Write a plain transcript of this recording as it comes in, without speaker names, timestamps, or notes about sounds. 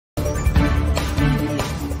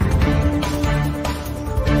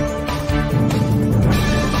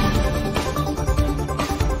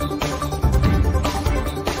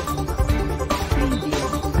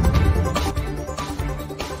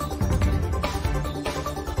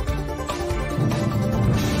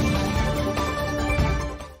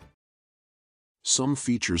Some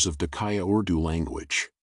features of Dhakaiya Urdu language.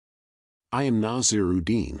 I am Nazir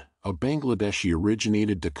Uddin, a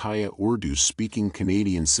Bangladeshi-originated Dhakaiya Urdu-speaking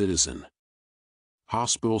Canadian citizen.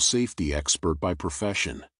 Hospital safety expert by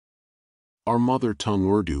profession. Our mother tongue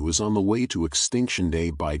Urdu is on the way to extinction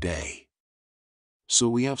day by day. So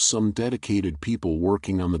we have some dedicated people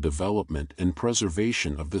working on the development and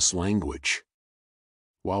preservation of this language.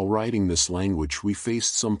 While writing this language, we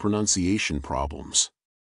faced some pronunciation problems.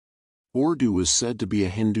 Urdu is said to be a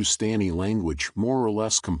Hindustani language more or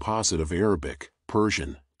less composite of Arabic,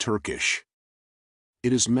 Persian, Turkish.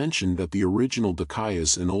 It is mentioned that the original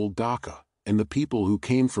Dhakaiyas in Old Dhaka, and the people who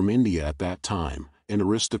came from India at that time, and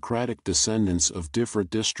aristocratic descendants of different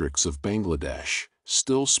districts of Bangladesh,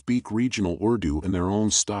 still speak regional Urdu in their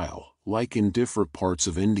own style, like in different parts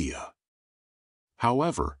of India.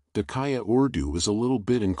 However, Dhakaiya Urdu is a little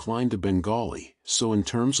bit inclined to Bengali, so in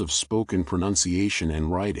terms of spoken pronunciation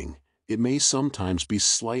and writing, it may sometimes be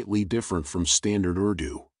slightly different from standard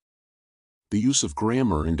Urdu. The use of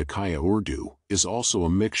grammar in Dhakaiya Urdu is also a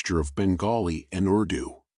mixture of Bengali and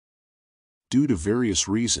Urdu. Due to various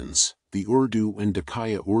reasons, the Urdu and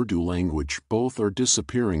Dhakaiya Urdu language both are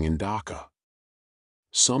disappearing in Dhaka.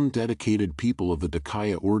 Some dedicated people of the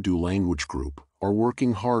Dhakaiya Urdu language group are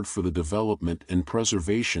working hard for the development and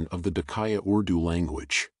preservation of the Dhakaiya Urdu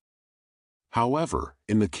language. However,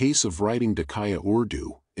 in the case of writing Dhakaiya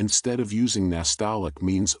Urdu, instead of using Nastaliq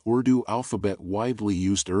means Urdu alphabet widely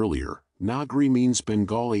used earlier, Nagri means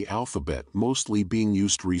Bengali alphabet mostly being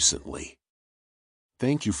used recently.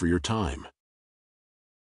 Thank you for your time.